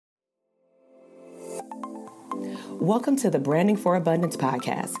Welcome to the Branding for Abundance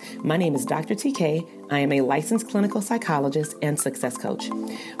podcast. My name is Dr. TK. I am a licensed clinical psychologist and success coach.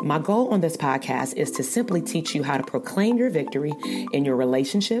 My goal on this podcast is to simply teach you how to proclaim your victory in your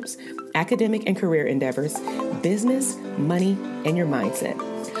relationships, academic and career endeavors, business, money, and your mindset.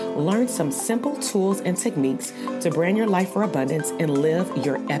 Learn some simple tools and techniques to brand your life for abundance and live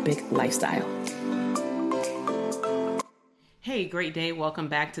your epic lifestyle. Hey, great day. Welcome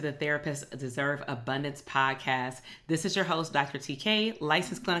back to the Therapists Deserve Abundance podcast. This is your host, Dr. TK,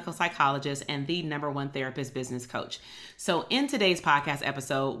 licensed clinical psychologist and the #1 therapist business coach. So in today's podcast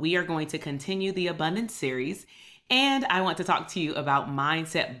episode, we are going to continue the abundance series, and I want to talk to you about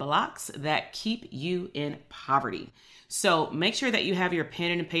mindset blocks that keep you in poverty. So make sure that you have your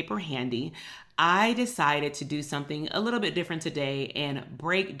pen and paper handy. I decided to do something a little bit different today and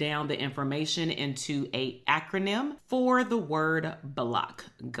break down the information into an acronym for the word block.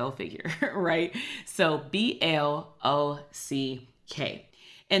 Go figure, right? So BLOCK.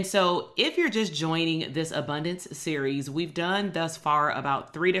 And so if you're just joining this abundance series, we've done thus far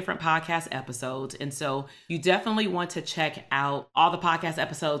about 3 different podcast episodes. And so you definitely want to check out all the podcast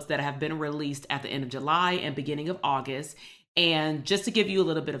episodes that have been released at the end of July and beginning of August. And just to give you a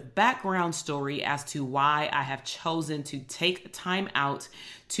little bit of background story as to why I have chosen to take time out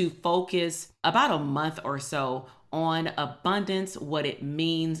to focus about a month or so on abundance, what it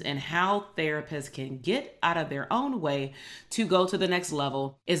means, and how therapists can get out of their own way to go to the next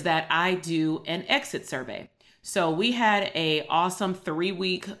level, is that I do an exit survey. So we had an awesome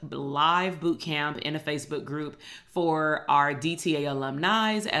 3-week live boot camp in a Facebook group for our DTA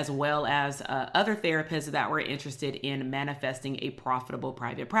alumni, as well as other therapists that were interested in manifesting a profitable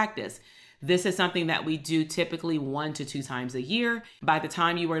private practice. This is something that we do typically 1 to 2 times a year. By the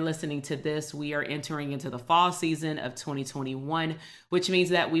time you are listening to this, we are entering into the fall season of 2021, which means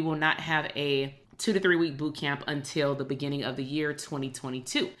that we will not have a 2 to 3 week boot camp until the beginning of the year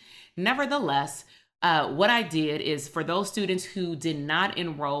 2022. Nevertheless, what I did is, for those students who did not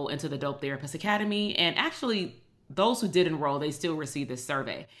enroll into the Dope Therapist Academy, and actually those who did enroll, they still received this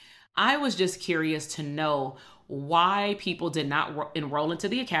survey. I was just curious to know why people did not enroll into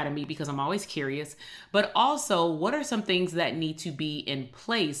the academy, because I'm always curious, but also what are some things that need to be in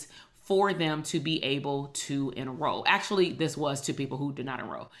place for them to be able to enroll. Actually, this was to people who did not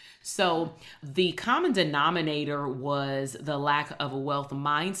enroll. So the common denominator was the lack of a wealth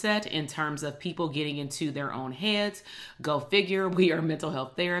mindset in terms of people getting into their own heads. Go figure, we are mental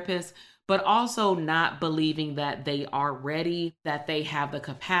health therapists, but also not believing that they are ready, that they have the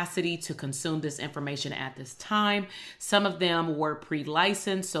capacity to consume this information at this time. Some of them were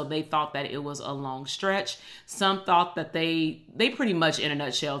pre-licensed, so they thought that it was a long stretch. Some thought that they pretty much, in a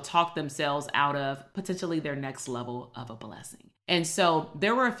nutshell, talked themselves out of potentially their next level of a blessing. And so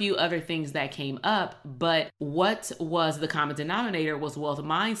there were a few other things that came up, but what was the common denominator was wealth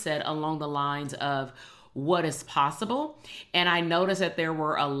mindset along the lines of what is possible. And I noticed that there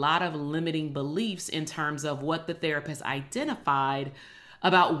were a lot of limiting beliefs in terms of what the therapist identified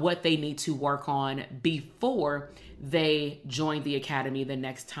about what they need to work on before they join the academy the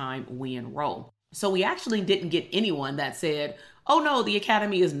next time we enroll. So we actually didn't get anyone that said, oh no, the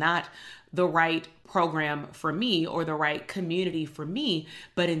academy is not the right program for me or the right community for me.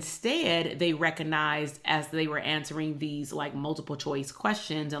 But instead, they recognized, as they were answering these like multiple choice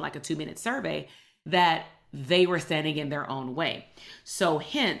questions and like a 2-minute survey, that they were standing in their own way. So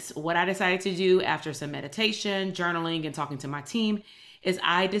hence, what I decided to do after some meditation, journaling, and talking to my team is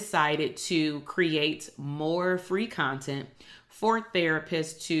I decided to create more free content for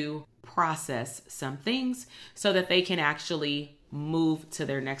therapists to process some things so that they can actually move to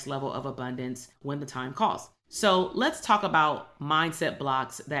their next level of abundance when the time calls. So let's talk about mindset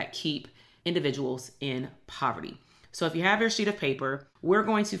blocks that keep individuals in poverty. So if you have your sheet of paper, we're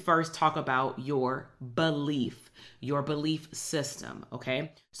going to first talk about your belief system,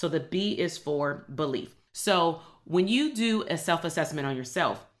 okay? So the B is for belief. So when you do a self-assessment on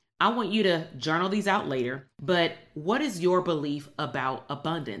yourself, I want you to journal these out later, but what is your belief about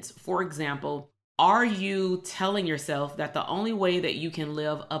abundance? For example, are you telling yourself that the only way that you can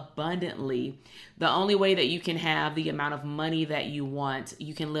live abundantly, the only way that you can have the amount of money that you want,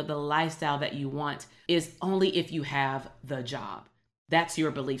 you can live the lifestyle that you want, is only if you have the job? That's your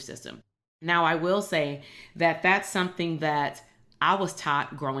belief system. Now, I will say that that's something that I was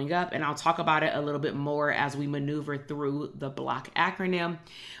taught growing up, and I'll talk about it a little bit more as we maneuver through the BLOCK acronym.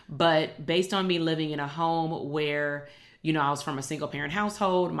 But based on me living in a home where, I was from a single parent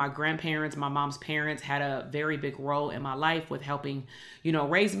household, my grandparents, my mom's parents had a very big role in my life with helping,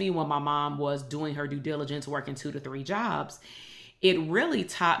 raise me when my mom was doing her due diligence, working 2 to 3 jobs. it really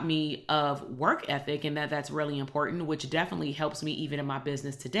taught me of work ethic, and that's really important, which definitely helps me even in my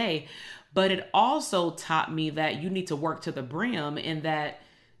business today. But it also taught me that you need to work to the brim and that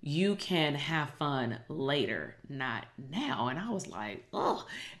you can have fun later, not now. And I was like, oh,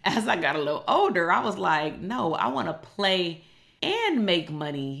 as I got a little older, I was like, no, I want to play and make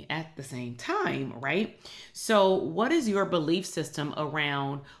money at the same time, right? So what is your belief system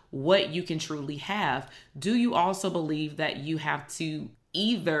around what you can truly have? Do you also believe that you have to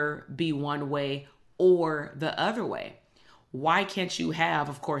either be one way or the other way? Why can't you have,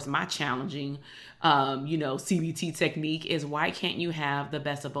 of course, my challenging, CBT technique is, why can't you have the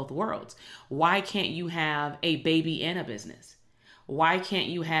best of both worlds? Why can't you have a baby and a business? Why can't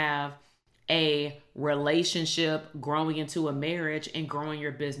you have a relationship growing into a marriage and growing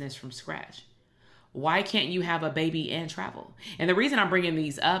your business from scratch? Why can't you have a baby and travel? And the reason I'm bringing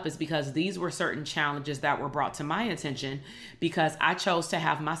these up is because these were certain challenges that were brought to my attention because I chose to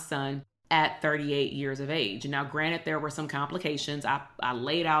have my son at 38 years of age. Now, granted, there were some complications. I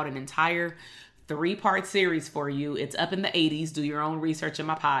laid out an entire 3-part series for you. It's up in the 80s. Do your own research in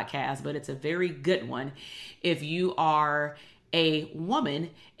my podcast, but it's a very good one. If you are a woman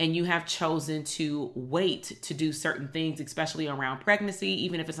and you have chosen to wait to do certain things, especially around pregnancy,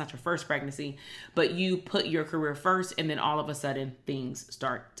 even if it's not your first pregnancy, but you put your career first and then all of a sudden things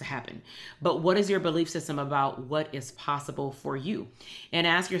start to happen. But what is your belief system about what is possible for you? And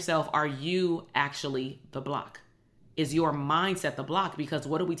ask yourself, are you actually the block? Is your mindset the block? Because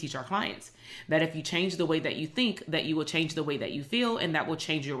what do we teach our clients? That if you change the way that you think, that you will change the way that you feel, and that will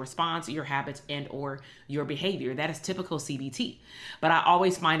change your response, your habits, and or your behavior. That is typical CBT. But I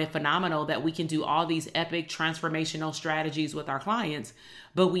always find it phenomenal that we can do all these epic transformational strategies with our clients,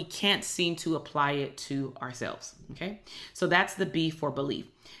 but we can't seem to apply it to ourselves. Okay. So that's the B for belief.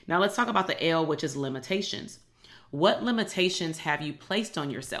 Now let's talk about the L, which is limitations. What limitations have you placed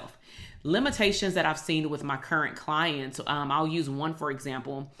on yourself? Limitations that I've seen with my current clients, I'll use one for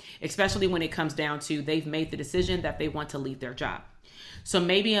example, especially when it comes down to they've made the decision that they want to leave their job. So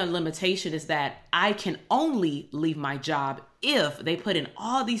maybe a limitation is that I can only leave my job if they put in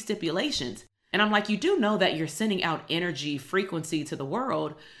all these stipulations. And I'm like, you do know that you're sending out energy frequency to the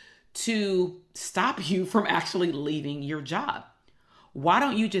world to stop you from actually leaving your job. Why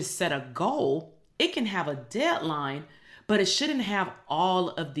don't you just set a goal? It can have a deadline, but it shouldn't have all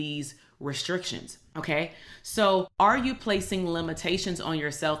of these restrictions. Okay. So are you placing limitations on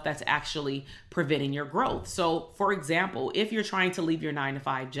yourself that's actually preventing your growth? So for example, if you're trying to leave your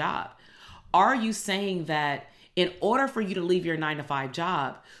 9-to-5 job, are you saying that in order for you to leave your 9-to-5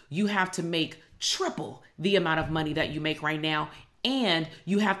 job, you have to make triple the amount of money that you make right now, and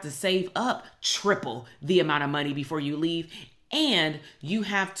you have to save up triple the amount of money before you leave? And you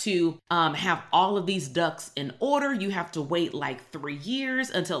have to have all of these ducks in order. You have to wait like 3 years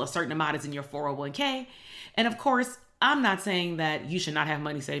until a certain amount is in your 401k. And of course, I'm not saying that you should not have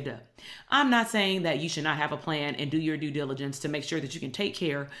money saved up. I'm not saying that you should not have a plan and do your due diligence to make sure that you can take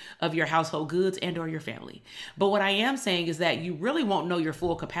care of your household goods and or your family. But what I am saying is that you really won't know your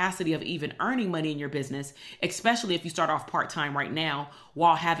full capacity of even earning money in your business, especially if you start off part-time right now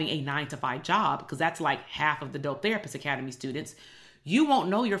while having a 9-to-5 job, because that's like half of the Dope Therapist Academy students. You won't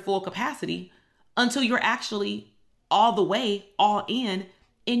know your full capacity until you're actually all the way, all in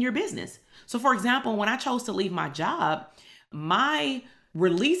your business. So for example, when I chose to leave my job, my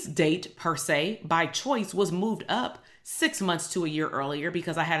release date per se by choice was moved up 6 months to a year earlier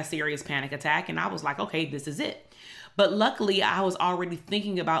because I had a serious panic attack and I was like, okay, this is it. But luckily I was already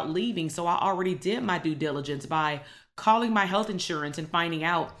thinking about leaving. So I already did my due diligence by calling my health insurance and finding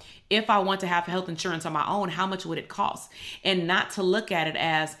out if I want to have health insurance on my own, how much would it cost? And not to look at it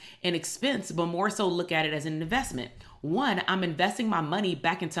as an expense, but more so look at it as an investment. One, I'm investing my money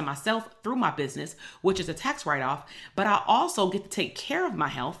back into myself through my business, which is a tax write-off, but I also get to take care of my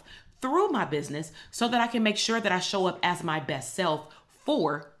health through my business so that I can make sure that I show up as my best self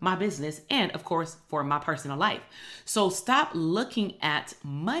for my business and of course for my personal life. So stop looking at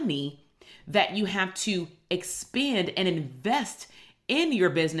money that you have to expend and invest in your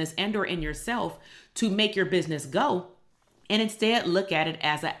business and or in yourself to make your business go. And instead look at it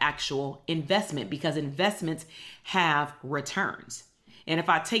as an actual investment, because investments have returns. And if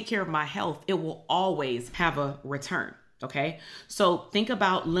I take care of my health, it will always have a return. Okay. So think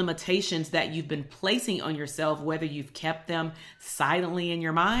about limitations that you've been placing on yourself, whether you've kept them silently in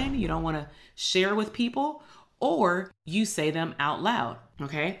your mind, you don't want to share with people, or you say them out loud.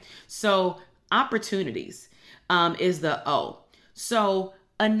 Okay. So opportunities is the O. So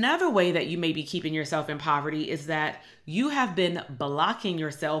another way that you may be keeping yourself in poverty is that you have been blocking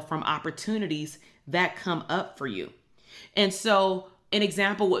yourself from opportunities that come up for you. And so an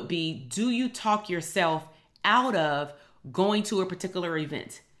example would be, do you talk yourself out of going to a particular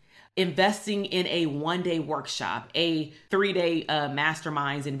event, investing in a 1-day workshop, a 3-day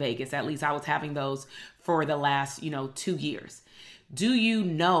masterminds in Vegas? At least I was having those for the last, 2 years. Do you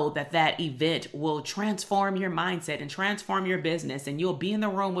know that that event will transform your mindset and transform your business, and you'll be in the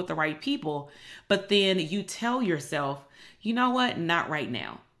room with the right people, but then you tell yourself, you know what, not right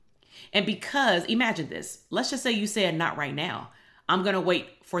now. And because, imagine this, let's just say you said not right now, I'm going to wait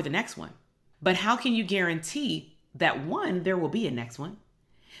for the next one. But how can you guarantee that one, there will be a next one,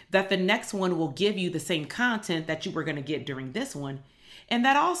 that the next one will give you the same content that you were going to get during this one, and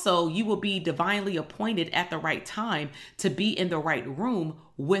that also you will be divinely appointed at the right time to be in the right room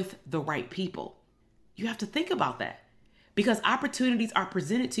with the right people? You have to think about that, because opportunities are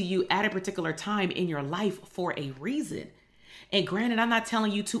presented to you at a particular time in your life for a reason. And granted, I'm not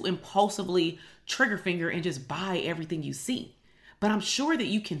telling you to impulsively trigger finger and just buy everything you see, but I'm sure that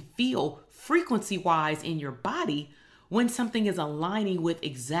you can feel frequency-wise in your body when something is aligning with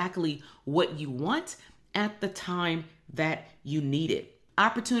exactly what you want at the time that you need it.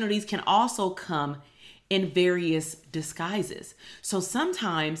 Opportunities can also come in various disguises. So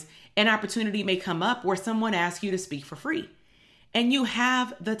sometimes an opportunity may come up where someone asks you to speak for free, and you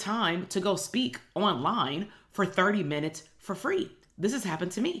have the time to go speak online for 30 minutes for free. This has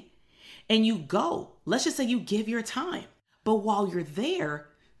happened to me. And you go, let's just say you give your time, but while you're there,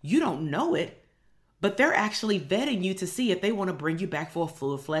 you don't know it, but they're actually vetting you to see if they want to bring you back for a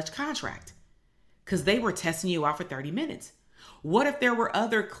full-fledged contract because they were testing you out for 30 minutes. What if there were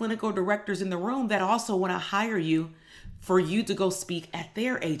other clinical directors in the room that also want to hire you for you to go speak at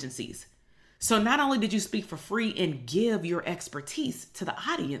their agencies? So not only did you speak for free and give your expertise to the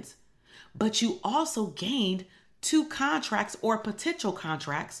audience, but you also gained 2 contracts or potential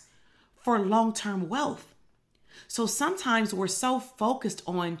contracts for long-term wealth. So sometimes we're so focused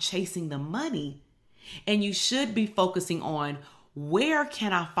on chasing the money, and you should be focusing on, where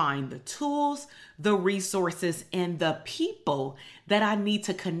can I find the tools, the resources, and the people that I need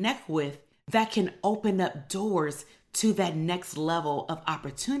to connect with that can open up doors to that next level of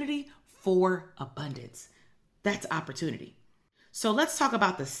opportunity for abundance? That's opportunity. So let's talk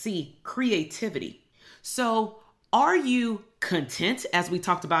about the C, creativity. So are you content, as we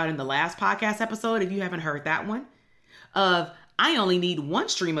talked about in the last podcast episode, if you haven't heard that one, of I only need one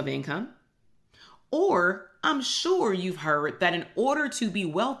stream of income? Or I'm sure you've heard that in order to be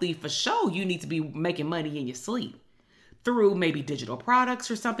wealthy, for sure, you need to be making money in your sleep through maybe digital products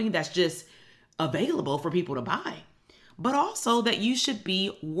or something that's just available for people to buy. But also that you should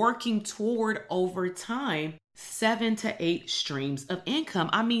be working toward, over time, 7 to 8 streams of income.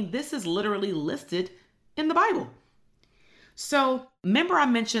 I mean, this is literally listed in the Bible. So remember I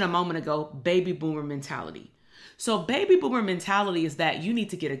mentioned a moment ago, baby boomer mentality. So baby boomer mentality is that you need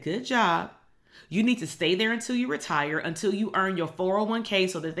to get a good job. You need to stay there until you retire, until you earn your 401k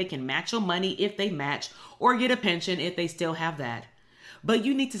so that they can match your money if they match, or get a pension if they still have that. But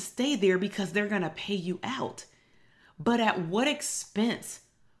you need to stay there because they're going to pay you out. But at what expense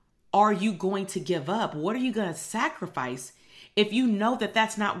are you going to give up? What are you going to sacrifice if you know that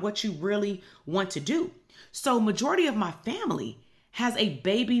that's not what you really want to do? So majority of my family has a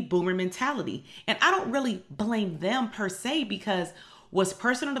baby boomer mentality, and I don't really blame them per se, because was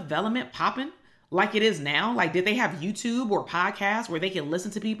personal development popping like it is now? Like, did they have YouTube or podcasts where they can listen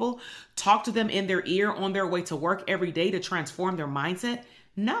to people, talk to them in their ear on their way to work every day to transform their mindset?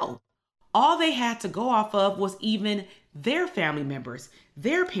 No. All they had to go off of was even their family members,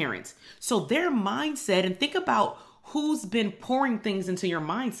 their parents. So their mindset, and think about who's been pouring things into your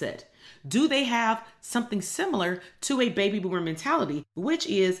mindset. Do they have something similar to a baby boomer mentality, which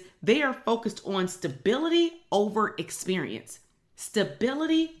is they are focused on stability over experience?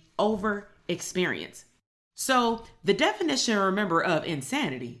 Stability over experience. So the definition, remember, of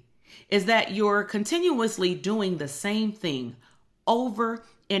insanity is that you're continuously doing the same thing over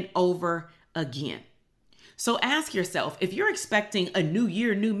and over again. So ask yourself, if you're expecting a new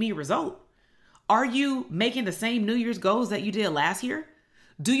year, new me result, are you making the same New Year's goals that you did last year?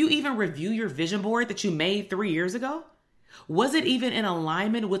 Do you even review your vision board that you made 3 years ago? Was it even in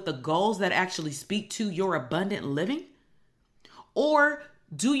alignment with the goals that actually speak to your abundant living? Or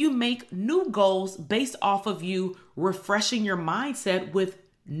do you make new goals based off of you refreshing your mindset with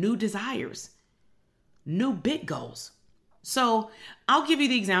new desires, new big goals? So I'll give you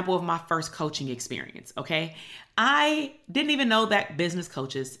the example of my first coaching experience, okay? I didn't even know that business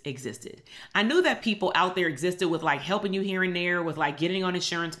coaches existed. I knew that people out there existed with like helping you here and there, with like getting on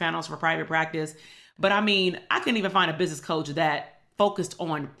insurance panels for private practice. But I mean, I couldn't even find a business coach that focused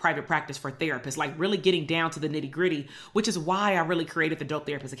on private practice for therapists, like really getting down to the nitty gritty, which is why I really created the Dope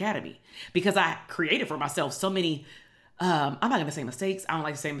Therapist Academy, because I created for myself so many, I'm not going to say mistakes. I don't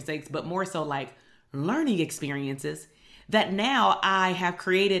like to say mistakes, but more so like learning experiences that now I have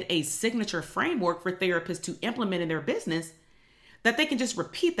created a signature framework for therapists to implement in their business, that they can just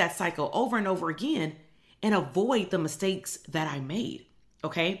repeat that cycle over and over again and avoid the mistakes that I made.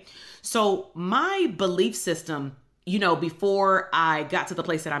 Okay. So my belief system, before I got to the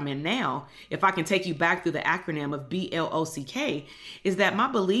place that I'm in now, if I can take you back through the acronym of BLOCK, is that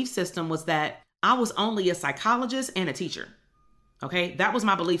my belief system was that I was only a psychologist and a teacher. Okay. That was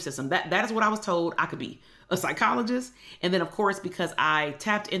my belief system. That is what I was told I could be, a psychologist. And then of course, because I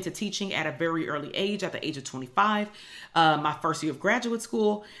tapped into teaching at a very early age, at the age of 25, my first year of graduate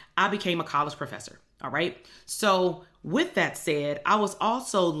school, I became a college professor. All right. So with that said, I was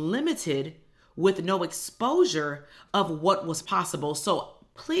also limited with no exposure of what was possible. So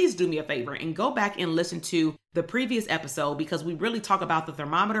please do me a favor and go back and listen to the previous episode, because we really talk about the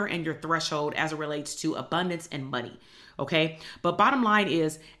thermometer and your threshold as it relates to abundance and money. Okay. But bottom line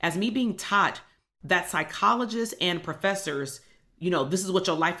is, as me being taught that psychologists and professors, this is what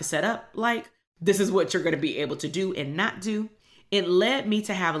your life is set up like, this is what you're going to be able to do and not do, it led me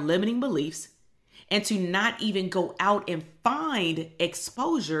to have limiting beliefs and to not even go out and find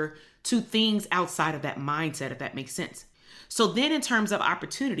exposure to things outside of that mindset, if that makes sense. So then in terms of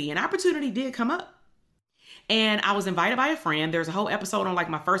opportunity, an opportunity did come up. And I was invited by a friend. There's a whole episode on like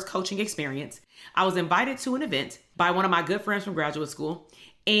my first coaching experience. I was invited to an event by one of my good friends from graduate school.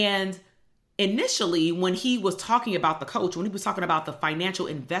 And initially, when he was talking about the coach, when he was talking about the financial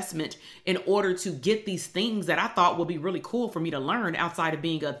investment in order to get these things that I thought would be really cool for me to learn outside of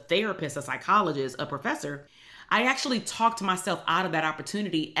being a therapist, a psychologist, a professor, I actually talked myself out of that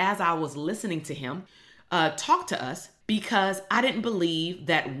opportunity as I was listening to him talk to us, because I didn't believe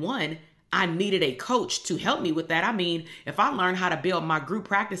that, one, I needed a coach to help me with that. I mean, if I learned how to build my group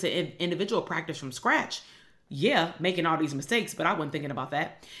practice and individual practice from scratch, making all these mistakes, but I wasn't thinking about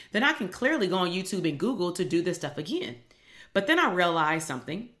that, then I can clearly go on YouTube and Google to do this stuff again. But then I realized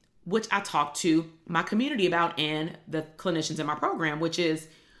something, which I talked to my community about and the clinicians in my program, which is,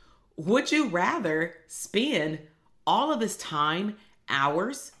 would you rather spend all of this time,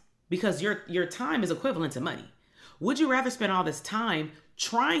 hours, because your time is equivalent to money? Would you rather spend all this time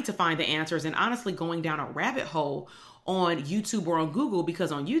trying to find the answers and honestly going down a rabbit hole on YouTube or on Google?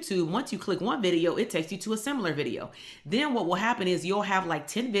 Because on YouTube, once you click one video, it takes you to a similar video. Then what will happen is you'll have like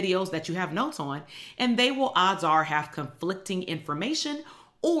 10 videos that you have notes on, and they will, odds are, have conflicting information,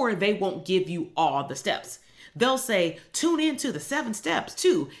 or they won't give you all the steps. They'll say, tune into the 7 steps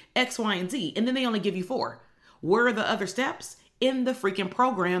to X, Y, and Z, and then they only give you 4. Where are the other steps? In the freaking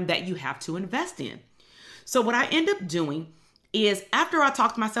program that you have to invest in. So what I end up doing is, after I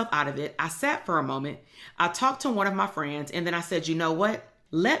talked myself out of it, I sat for a moment, I talked to one of my friends, and then I said, you know what?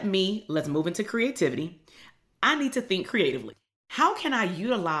 Let's move into creativity. I need to think creatively. How can I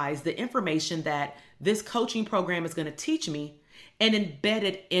utilize the information that this coaching program is going to teach me and embed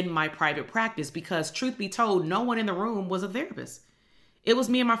it in my private practice? Because truth be told, no one in the room was a therapist. It was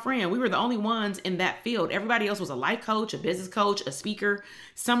me and my friend. We were the only ones in that field. Everybody else was a life coach, a business coach, a speaker,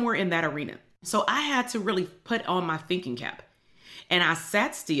 somewhere in that arena. So I had to really put on my thinking cap. And I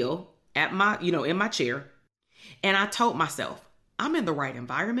sat still at my, in my chair, and I told myself, I'm in the right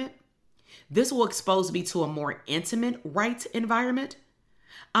environment. This will expose me to a more intimate, right environment.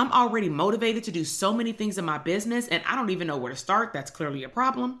 I'm already motivated to do so many things in my business, and I don't even know where to start. That's clearly a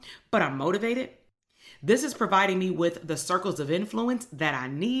problem, but I'm motivated. This is providing me with the circles of influence that I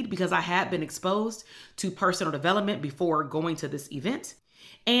need, because I had been exposed to personal development before going to this event.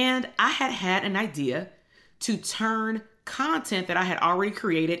 And I had an idea to turn content that I had already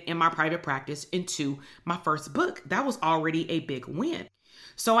created in my private practice into my first book. That was already a big win.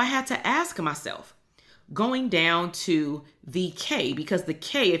 So I had to ask myself, going down to the K, because the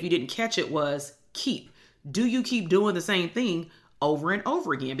K, if you didn't catch it, was keep. Do you keep doing the same thing over and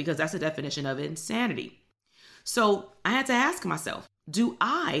over again? Because that's the definition of insanity. So I had to ask myself, do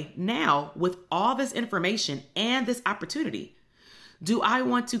I now, with all this information and this opportunity, do I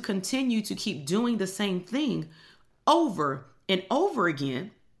want to continue to keep doing the same thing over and over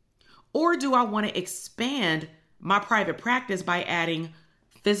again? Or do I want to expand my private practice by adding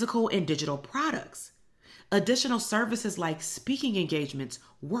physical and digital products, additional services like speaking engagements,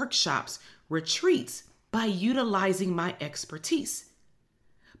 workshops, retreats, by utilizing my expertise?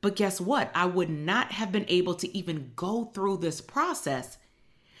 But guess what? I would not have been able to even go through this process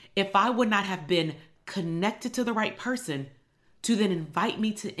if I would not have been connected to the right person to then invite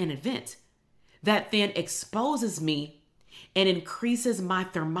me to an event that then exposes me and increases my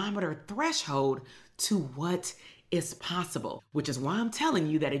thermometer threshold to what is possible, which is why I'm telling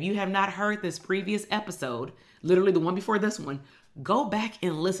you that if you have not heard this previous episode, literally the one before this one, go back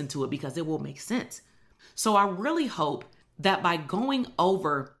and listen to it because it will make sense. So I really hope that by going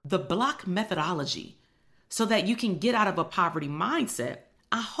over the block methodology so that you can get out of a poverty mindset,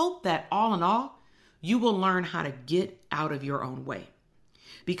 I hope that all in all, you will learn how to get out of your own way.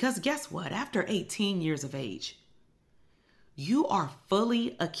 Because guess what? After 18 years of age, you are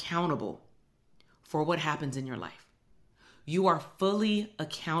fully accountable for what happens in your life. You are fully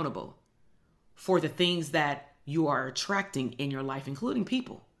accountable for the things that you are attracting in your life, including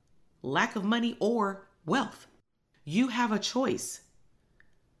people, lack of money or wealth. You have a choice.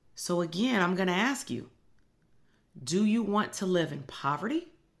 So again, I'm going to ask you, do you want to live in poverty?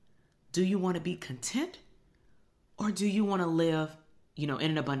 Do you want to be content? Or do you want to live, in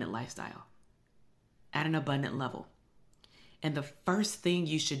an abundant lifestyle at an abundant level? And the first thing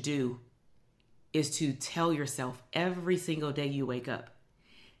you should do is to tell yourself every single day you wake up,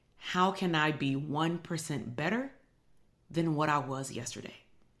 how can I be 1% better than what I was yesterday?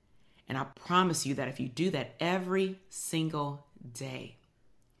 And I promise you that if you do that every single day,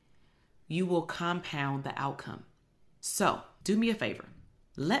 you will compound the outcome. So do me a favor.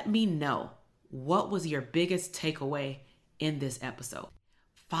 Let me know what was your biggest takeaway in this episode.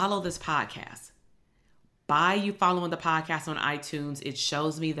 Follow this podcast. By you following the podcast on iTunes, it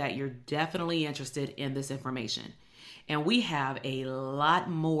shows me that you're definitely interested in this information. And we have a lot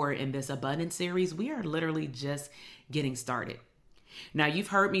more in this abundance series. We are literally just getting started. Now, you've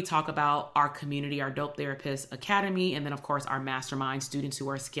heard me talk about our community, our Dope Therapist Academy, and then, of course, our mastermind students who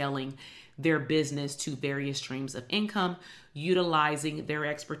are scaling their business to various streams of income, utilizing their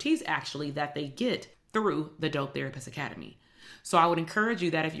expertise, actually, that they get through the Dope Therapist Academy. So I would encourage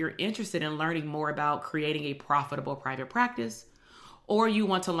you that if you're interested in learning more about creating a profitable private practice, or you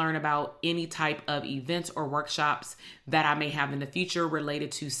want to learn about any type of events or workshops that I may have in the future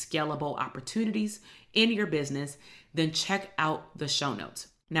related to scalable opportunities in your business, then check out the show notes.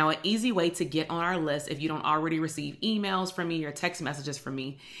 Now, an easy way to get on our list, if you don't already receive emails from me or text messages from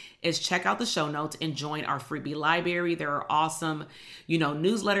me, is check out the show notes and join our freebie library. There are awesome,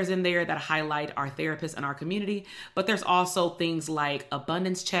 newsletters in there that highlight our therapists and our community. But there's also things like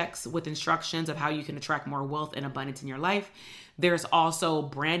abundance checks with instructions of how you can attract more wealth and abundance in your life. There's also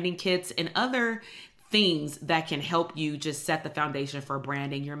branding kits and other things that can help you just set the foundation for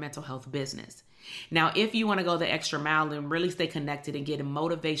branding your mental health business. Now, if you want to go the extra mile and really stay connected and get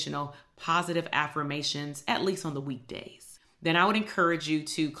motivational, positive affirmations, at least on the weekdays, then I would encourage you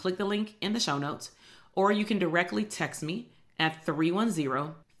to click the link in the show notes, or you can directly text me at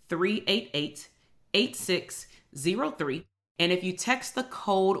 310-388-8603. And if you text the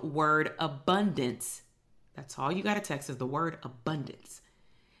code word abundance, that's all you got to text is the word abundance,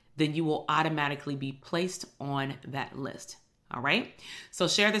 then you will automatically be placed on that list. All right. So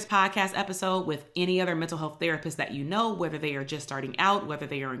share this podcast episode with any other mental health therapist that you know, whether they are just starting out, whether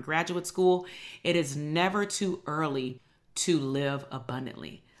they are in graduate school. It is never too early to live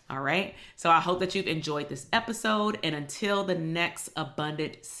abundantly. All right. So I hope that you've enjoyed this episode. And until the next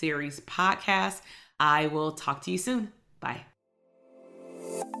Abundant Series podcast, I will talk to you soon. Bye.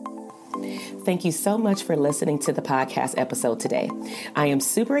 Thank you so much for listening to the podcast episode today. I am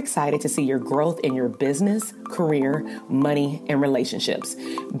super excited to see your growth in your business, career, money, and relationships.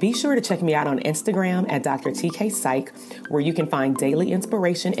 Be sure to check me out on Instagram at Dr. TK Psych, where you can find daily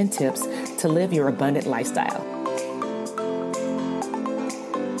inspiration and tips to live your abundant lifestyle.